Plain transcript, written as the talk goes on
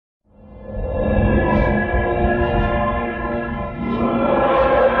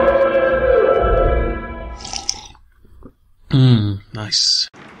Nice.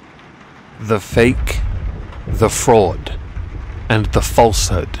 The Fake, the Fraud, and the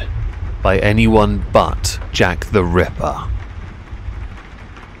Falsehood by anyone but Jack the Ripper.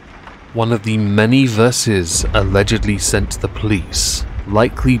 One of the many verses allegedly sent to the police,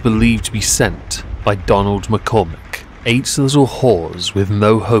 likely believed to be sent by Donald McCormick. 8 little whores with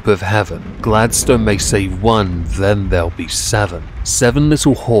no hope of heaven. Gladstone may save 1, then there'll be 7. 7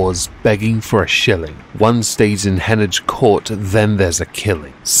 little whores begging for a shilling. 1 stays in Heneage Court, then there's a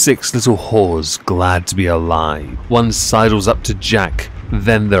killing. 6 little whores glad to be alive. 1 sidles up to Jack,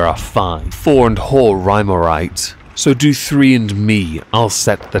 then there are 5. 4 and whore rhyme alright, so do 3 and me, I'll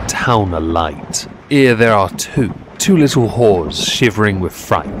set the town alight. Here there are 2 little whores shivering with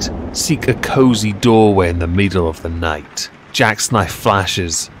fright, seek a cozy doorway in the middle of the night. Jack's knife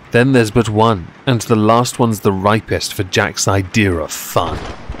flashes, then there's but 1, and the last one's the ripest for Jack's idea of fun.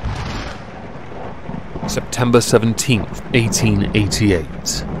 September 17th,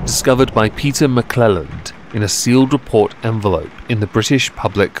 1888. Discovered by Peter McClelland in a sealed report envelope in the British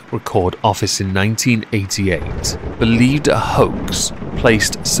Public Record Office in 1988. Believed a hoax,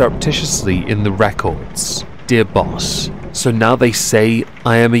 placed surreptitiously in the records. Dear boss, so now they say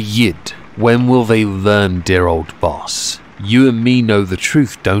I am a yid. When will they learn, dear old boss? You and me know the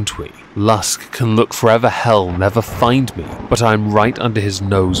truth, don't we? Lusk can look forever hell, never find me, but I'm right under his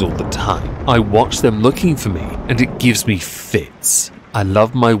nose all the time. I watch them looking for me, and it gives me fits. I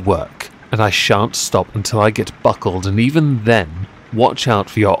love my work, and I shan't stop until I get buckled, and even then, watch out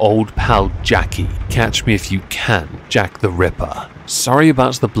for your old pal Jackie. Catch me if you can, Jack the Ripper. Sorry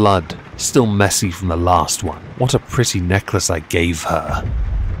about the blood, still messy from the last one. What a pretty necklace I gave her.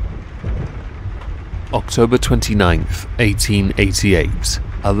 October 29th, 1888.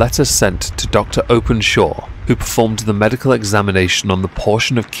 A letter sent to Dr. Openshaw, who performed the medical examination on the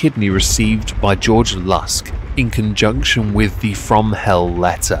portion of kidney received by George Lusk in conjunction with the From Hell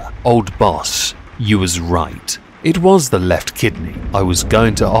letter. Old boss, you was right. It was the left kidney. I was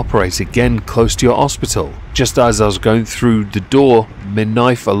going to operate again close to your hospital. Just as I was going through the door, my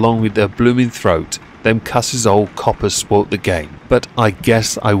knife along with their blooming throat, them cusses old coppers spoilt the game. But I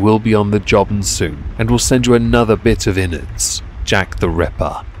guess I will be on the job soon, and will send you another bit of innards. Jack the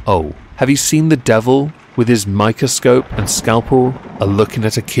Ripper. Oh, have you seen the devil with his microscope and scalpel a looking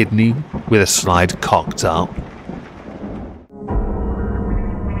at a kidney with a slide cocked up?